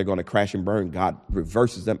look like they're going to crash and burn, God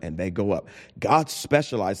reverses them and they go up. God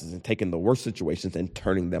specializes in taking the worst situations and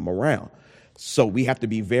turning them around. So we have to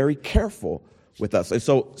be very careful with us. And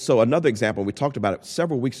so another example, we talked about it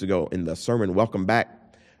several weeks ago in the sermon, Welcome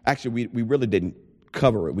Back. Actually, we really didn't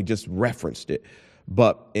cover it. We just referenced it.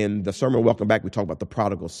 But in the sermon, Welcome Back, we talk about the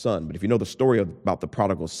prodigal son. But if you know the story about the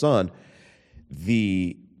prodigal son,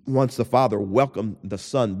 once the father welcomed the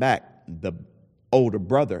son back, the older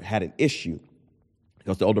brother had an issue,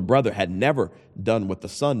 because the older brother had never done what the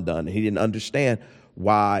son done. And he didn't understand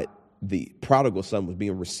why the prodigal son was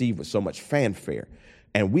being received with so much fanfare.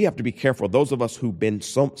 And we have to be careful. Those of us who've been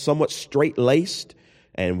somewhat straight-laced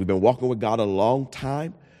and we've been walking with God a long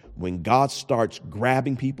time, when God starts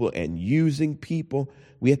grabbing people and using people,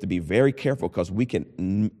 we have to be very careful, because we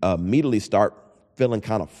can immediately start feeling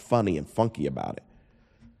kind of funny and funky about it.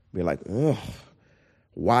 We're like, ugh,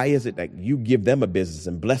 Why is it that you give them a business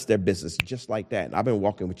and bless their business just like that? And I've been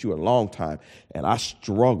walking with you a long time, and I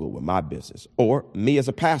struggle with my business. Or me as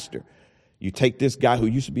a pastor, you take this guy who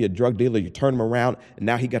used to be a drug dealer, you turn him around, and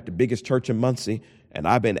now he got the biggest church in Muncie, and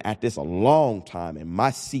I've been at this a long time, and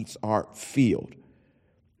my seats aren't filled.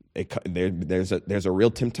 There's a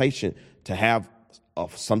real temptation to have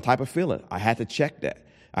some type of feeling. I had to check that.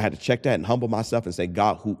 I had to check that and humble myself and say,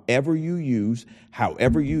 God, whoever you use,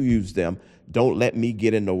 however you use them, don't let me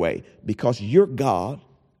get in the way, because you're God.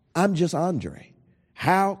 I'm just Andre.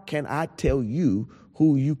 How can I tell you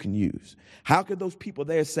who you can use? How could those people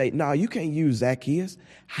there say, no, you can't use Zacchaeus?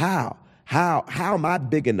 How am I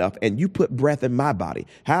big enough and you put breath in my body?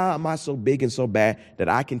 How am I so big and so bad that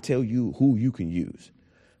I can tell you who you can use?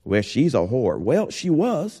 Well, she's a whore. Well, she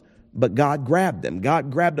was, but God grabbed them.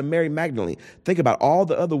 God grabbed the Mary Magdalene. Think about all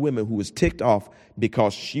the other women who was ticked off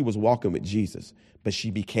because she was walking with Jesus, but she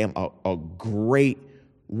became a great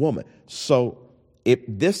woman. So if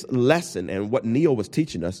this lesson and what Neil was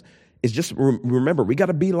teaching us is just remember, we got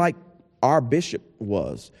to be like our bishop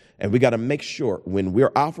was, and we got to make sure when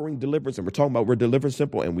we're offering deliverance and we're talking about we're delivering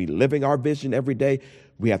simple and we living our vision every day,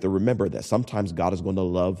 we have to remember that sometimes God is going to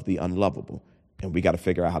love the unlovable, and we got to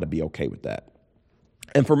figure out how to be okay with that.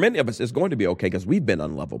 And for many of us, it's going to be okay because we've been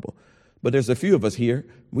unlovable. But there's a few of us here,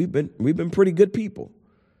 we've been pretty good people.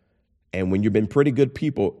 And when you've been pretty good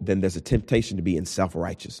people, then there's a temptation to be in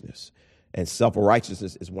self-righteousness. And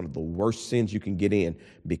self-righteousness is one of the worst sins you can get in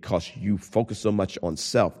because you focus so much on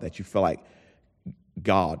self that you feel like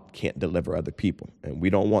God can't deliver other people. And we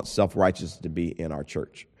don't want self-righteousness to be in our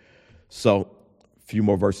church. So a few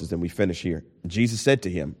more verses and we finish here. Jesus said to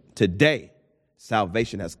him, today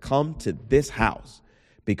salvation has come to this house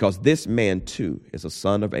because this man too is a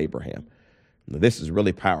son of Abraham. Now, this is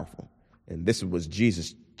really powerful. And this was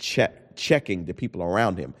Jesus checking the people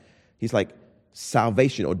around him. He's like,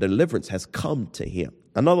 salvation or deliverance has come to him.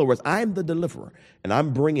 In other words, I'm the deliverer and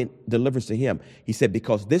I'm bringing deliverance to him. He said,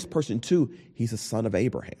 because this person too, he's a son of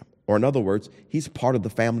Abraham. Or in other words, he's part of the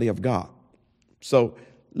family of God. So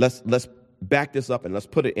let's back this up and let's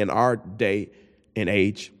put it in our day and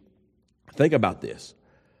age. Think about this.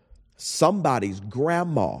 Somebody's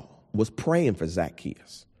grandma was praying for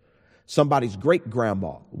Zacchaeus. Somebody's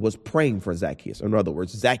great-grandma was praying for Zacchaeus. In other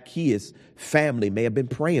words, Zacchaeus' family may have been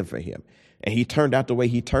praying for him. And he turned out the way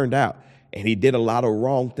he turned out. And he did a lot of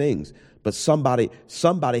wrong things. But somebody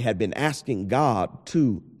had been asking God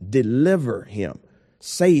to deliver him,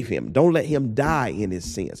 save him. Don't let him die in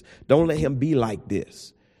his sins. Don't let him be like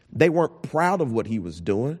this. They weren't proud of what he was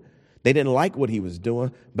doing. They didn't like what he was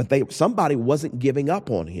doing. But somebody wasn't giving up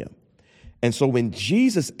on him. And so when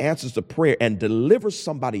Jesus answers the prayer and delivers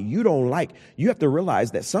somebody you don't like, you have to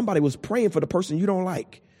realize that somebody was praying for the person you don't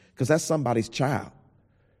like, because that's somebody's child.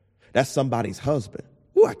 That's somebody's husband.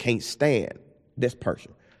 Ooh, I can't stand this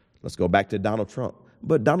person. Let's go back to Donald Trump.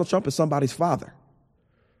 But Donald Trump is somebody's father.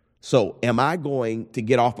 So am I going to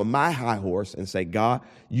get off of my high horse and say, God,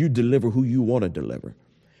 you deliver who you want to deliver?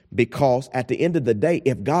 Because at the end of the day,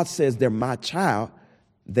 if God says they're my child,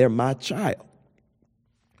 they're my child.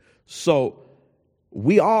 So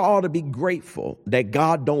we all ought to be grateful that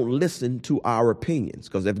God don't listen to our opinions,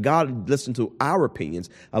 because if God listened to our opinions,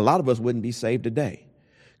 a lot of us wouldn't be saved today,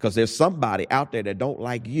 because there's somebody out there that don't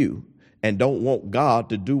like you and don't want God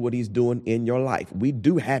to do what he's doing in your life. We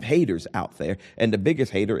do have haters out there, and the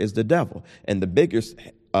biggest hater is the devil, and the biggest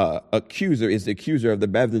accuser is the accuser of the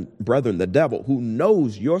brethren, the devil, who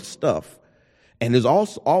knows your stuff and is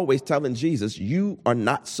also always telling Jesus, you are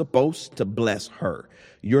not supposed to bless her.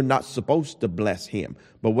 You're not supposed to bless him.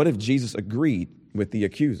 But what if Jesus agreed with the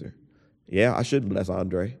accuser? Yeah, I should bless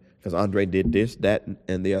Andre because Andre did this, that,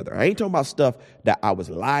 and the other. I ain't talking about stuff that I was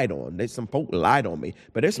lied on. There's some folk lied on me,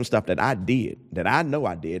 but there's some stuff that I did, that I know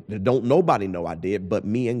I did, that don't nobody know I did but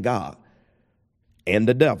me and God and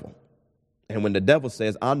the devil. And when the devil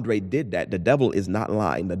says Andre did that, the devil is not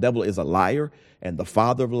lying. The devil is a liar and the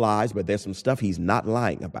father of lies, but there's some stuff he's not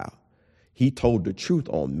lying about. He told the truth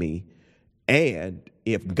on me. And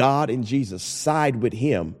if God and Jesus side with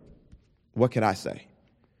him, what can I say?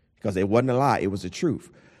 Because it wasn't a lie. It was the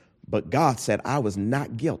truth. But God said I was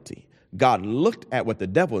not guilty. God looked at what the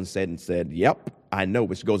devil said, yep, I know,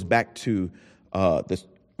 which goes back to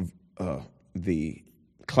the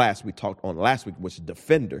class we talked on last week, which is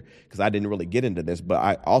defender, because I didn't really get into this, but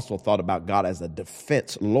I also thought about God as a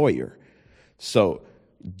defense lawyer. So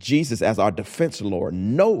Jesus, as our defense lawyer,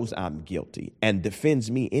 knows I'm guilty and defends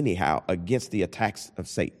me anyhow against the attacks of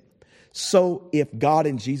Satan. So if God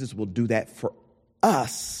and Jesus will do that for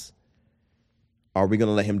us, are we going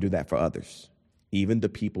to let him do that for others? Even the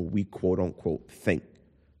people we quote unquote think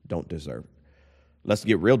don't deserve it. Let's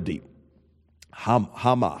get real deep.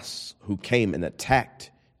 Hamas, who came and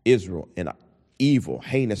attacked Israel in an evil,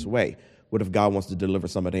 heinous way, what if God wants to deliver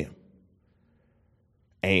some of them?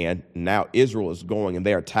 And now Israel is going and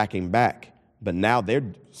they're attacking back, but now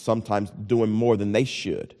they're sometimes doing more than they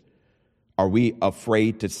should. Are we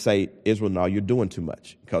afraid to say, Israel, no, you're doing too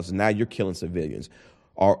much because now you're killing civilians?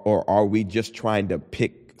 Or are we just trying to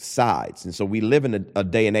pick sides? And so we live in a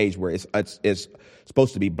day and age where it's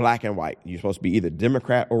supposed to be black and white. You're supposed to be either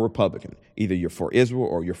Democrat or Republican. Either you're for Israel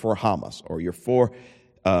or you're for Hamas, or you're for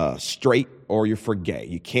straight or you're for gay.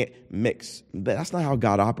 You can't mix. That's not how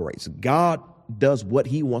God operates. God does what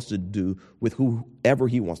he wants to do with whoever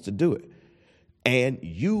he wants to do it. And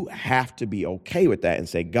you have to be okay with that and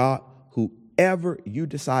say, God, whoever you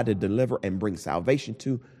decide to deliver and bring salvation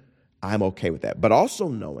to, I'm okay with that. But also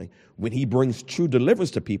knowing when he brings true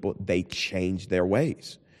deliverance to people, they change their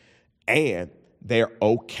ways and they're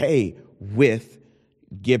okay with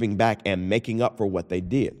giving back and making up for what they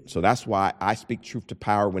did. So that's why I speak truth to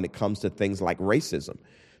power when it comes to things like racism.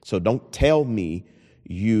 So don't tell me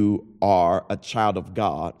you are a child of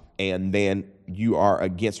God and then you are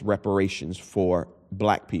against reparations for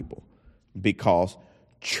black people, because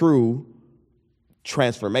true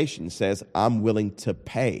transformation says I'm willing to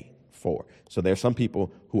pay for. So there are some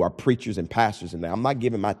people who are preachers and pastors, and I'm not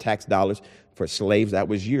giving my tax dollars for slaves. That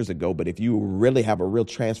was years ago. But if you really have a real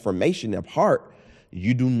transformation of heart,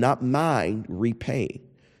 you do not mind repaying.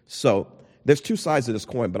 So there's two sides of this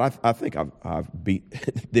coin, but I think I've beat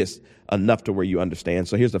this enough to where you understand.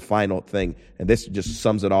 So here's the final thing, and this just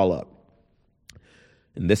sums it all up.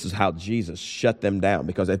 And this is how Jesus shut them down,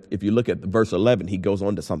 because if you look at verse 11, he goes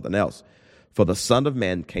on to something else. For the Son of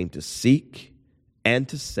Man came to seek and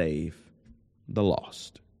to save the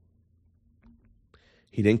lost.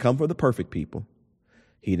 He didn't come for the perfect people.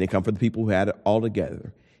 He didn't come for the people who had it all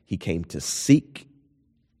together. He came to seek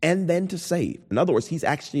and then to save. In other words, he's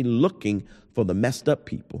actually looking for the messed up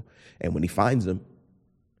people. And when he finds them,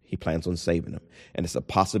 he plans on saving them. And it's a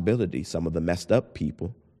possibility some of the messed up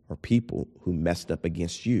people are people who messed up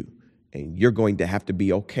against you. And you're going to have to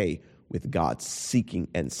be okay with God seeking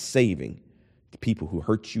and saving the people who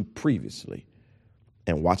hurt you previously,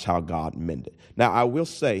 and watch how God mend it. Now, I will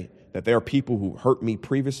say that there are people who hurt me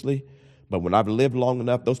previously, but when I've lived long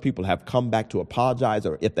enough, those people have come back to apologize,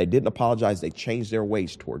 or if they didn't apologize, they changed their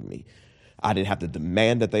ways toward me. I didn't have to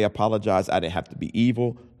demand that they apologize. I didn't have to be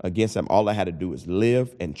evil against them. All I had to do is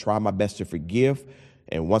live and try my best to forgive.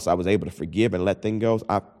 And once I was able to forgive and let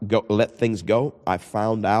things go, I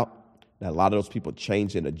found out that a lot of those people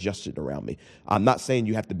changed and adjusted around me. I'm not saying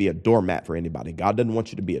you have to be a doormat for anybody. God doesn't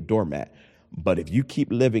want you to be a doormat. But if you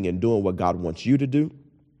keep living and doing what God wants you to do,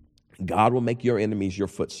 God will make your enemies your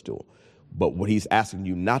footstool. But what he's asking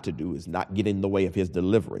you not to do is not get in the way of his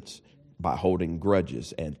deliverance by holding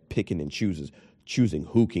grudges and picking and choosing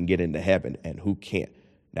who can get into heaven and who can't.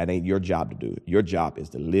 That ain't your job to do. Your job is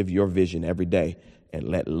to live your vision every day and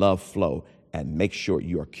let love flow and make sure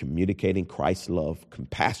you are communicating Christ's love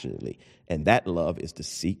compassionately. And that love is to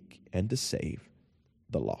seek and to save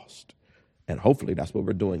the lost. And hopefully that's what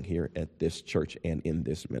we're doing here at this church and in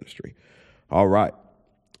this ministry. All right,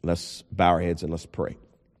 let's bow our heads and let's pray.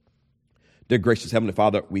 Dear gracious Heavenly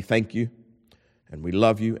Father, we thank you and we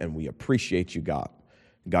love you and we appreciate you, God.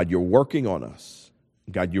 God, you're working on us.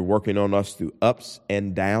 God, you're working on us through ups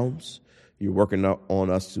and downs. You're working on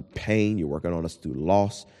us through pain. You're working on us through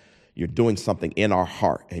loss. You're doing something in our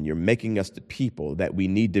heart, and you're making us the people that we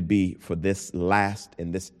need to be for this last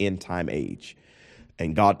and this end time age.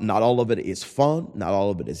 And God, not all of it is fun. Not all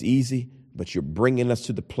of it is easy, but you're bringing us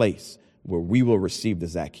to the place where we will receive the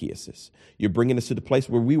Zacchaeuses. You're bringing us to the place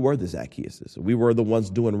where we were the Zacchaeuses. We were the ones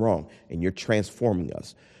doing wrong, and you're transforming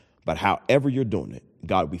us. But however you're doing it,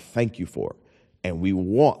 God, we thank you for it. And we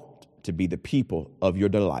want to be the people of your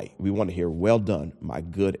delight. We want to hear, well done, my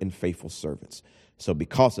good and faithful servants. So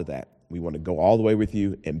because of that, we want to go all the way with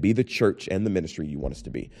you and be the church and the ministry you want us to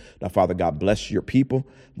be. Now, Father God, bless your people.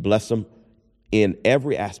 Bless them in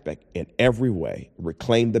every aspect, in every way.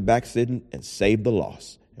 Reclaim the backslidden and save the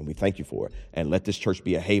lost. And we thank you for it. And let this church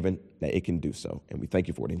be a haven that it can do so. And we thank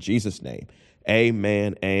you for it in Jesus' name.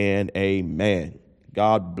 Amen and amen.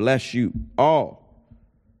 God bless you all.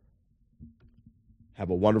 Have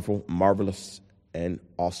a wonderful, marvelous, and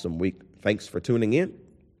awesome week. Thanks for tuning in.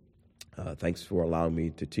 Thanks for allowing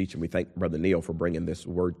me to teach. And we thank Brother Neil for bringing this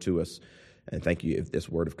word to us. And thank you for this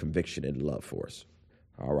word of conviction and love for us.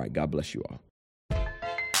 All right. God bless you all.